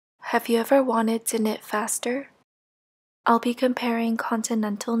Have you ever wanted to knit faster? I'll be comparing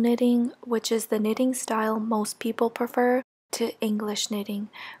continental knitting, which is the knitting style most people prefer, to English knitting,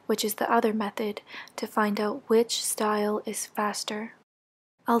 which is the other method, to find out which style is faster.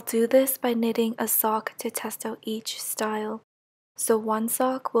 I'll do this by knitting a sock to test out each style. So one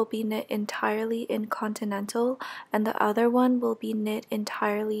sock will be knit entirely in continental and the other one will be knit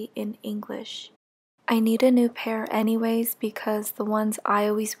entirely in English. I need a new pair anyways because the ones I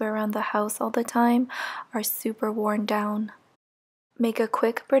always wear around the house all the time are super worn down. Make a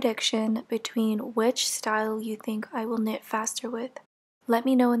quick prediction between which style you think I will knit faster with. Let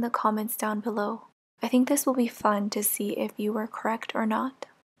me know in the comments down below. I think this will be fun to see if you were correct or not.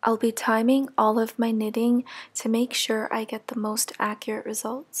 I'll be timing all of my knitting to make sure I get the most accurate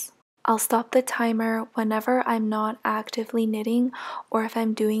results. I'll stop the timer whenever I'm not actively knitting or if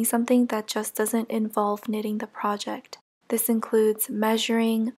I'm doing something that just doesn't involve knitting the project. This includes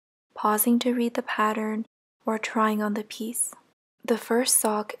measuring, pausing to read the pattern, or trying on the piece. The first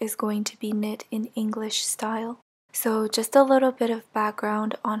sock is going to be knit in English style. So just a little bit of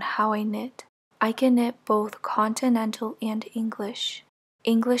background on how I knit. I can knit both continental and English.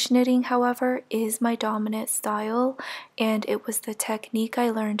 English knitting, however, is my dominant style, and it was the technique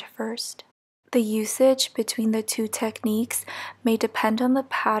I learned first. The usage between the two techniques may depend on the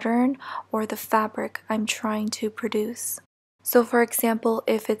pattern or the fabric I'm trying to produce. So for example,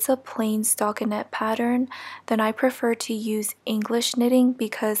 if it's a plain stockinette pattern, then I prefer to use English knitting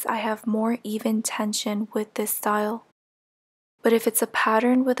because I have more even tension with this style. But if it's a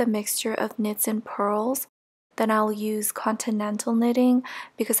pattern with a mixture of knits and purls, then I'll use continental knitting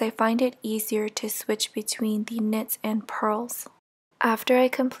because I find it easier to switch between the knits and purls. After I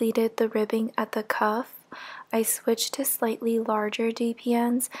completed the ribbing at the cuff, I switched to slightly larger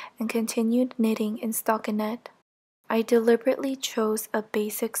DPNs and continued knitting in stockinette. I deliberately chose a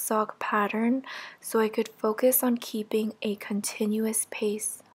basic sock pattern so I could focus on keeping a continuous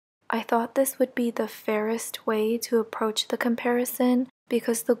pace. I thought this would be the fairest way to approach the comparison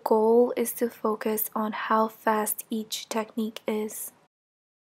because the goal is to focus on how fast each technique is.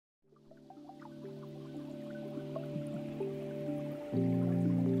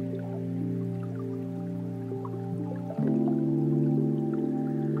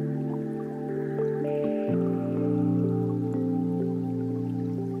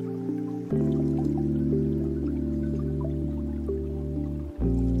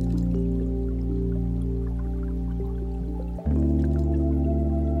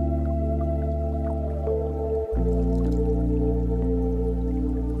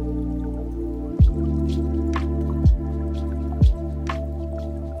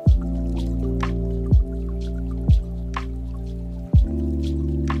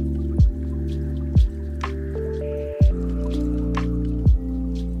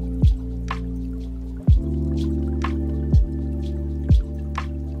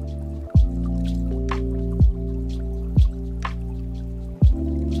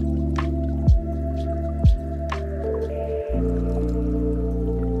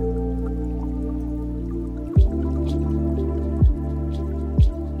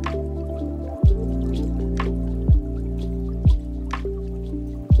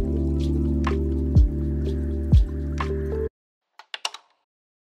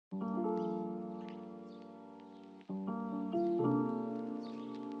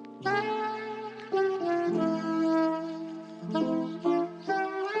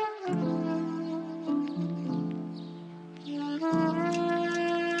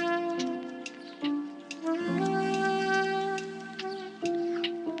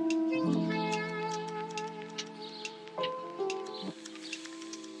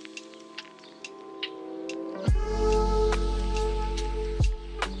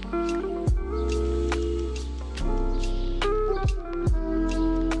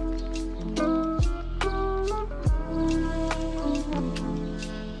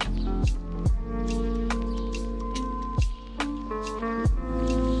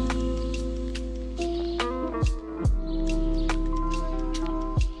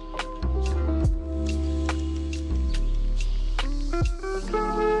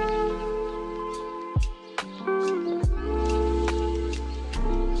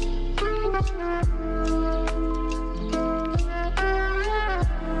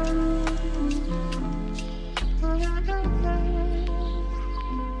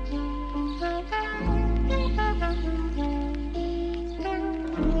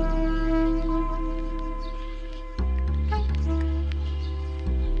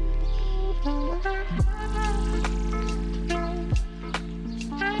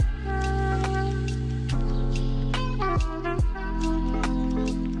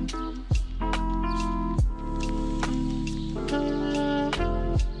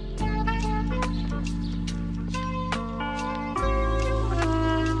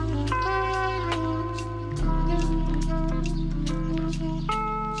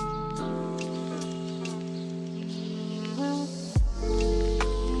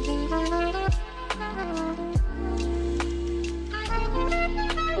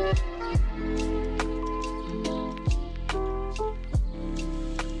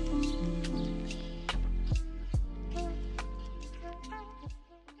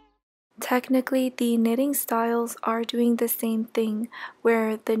 Technically, the knitting styles are doing the same thing,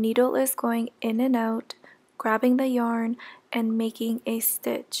 where the needle is going in and out, grabbing the yarn, and making a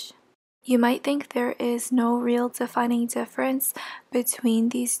stitch. You might think there is no real defining difference between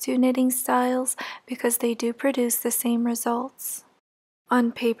these two knitting styles because they do produce the same results.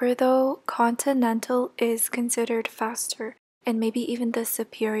 On paper though, Continental is considered faster and maybe even the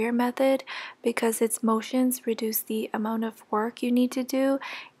superior method because its motions reduce the amount of work you need to do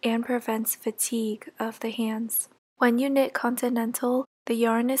and prevents fatigue of the hands. When you knit Continental, the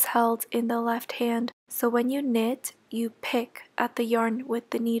yarn is held in the left hand, so when you knit, you pick at the yarn with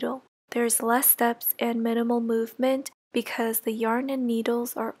the needle. There's less steps and minimal movement because the yarn and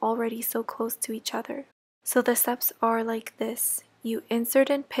needles are already so close to each other. So the steps are like this. You insert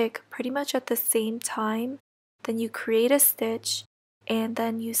and pick pretty much at the same time, then you create a stitch, and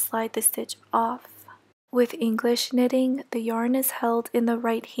then you slide the stitch off. With English knitting, the yarn is held in the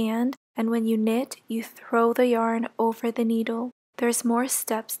right hand, and when you knit, you throw the yarn over the needle. There's more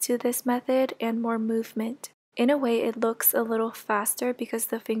steps to this method and more movement. In a way, it looks a little faster because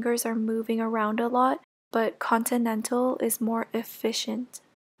the fingers are moving around a lot, but Continental is more efficient.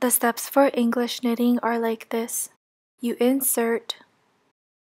 The steps for English knitting are like this. You insert,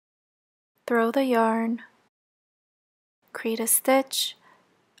 throw the yarn, create a stitch,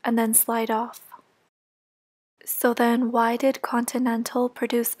 and then slide off. So then why did Continental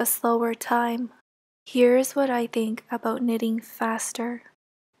produce a slower time? Here's what I think about knitting faster.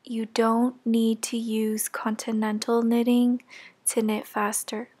 You don't need to use Continental knitting to knit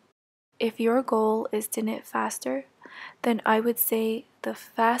faster. If your goal is to knit faster, then I would say the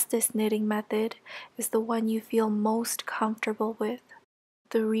fastest knitting method is the one you feel most comfortable with.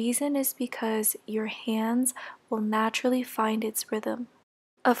 The reason is because your hands will naturally find its rhythm.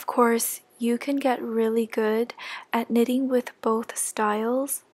 Of course, you can get really good at knitting with both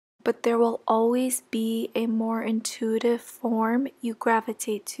styles, but there will always be a more intuitive form you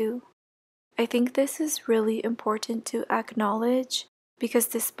gravitate to. I think this is really important to acknowledge because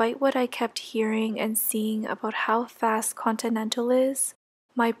despite what I kept hearing and seeing about how fast Continental is,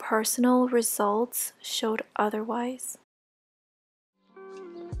 my personal results showed otherwise.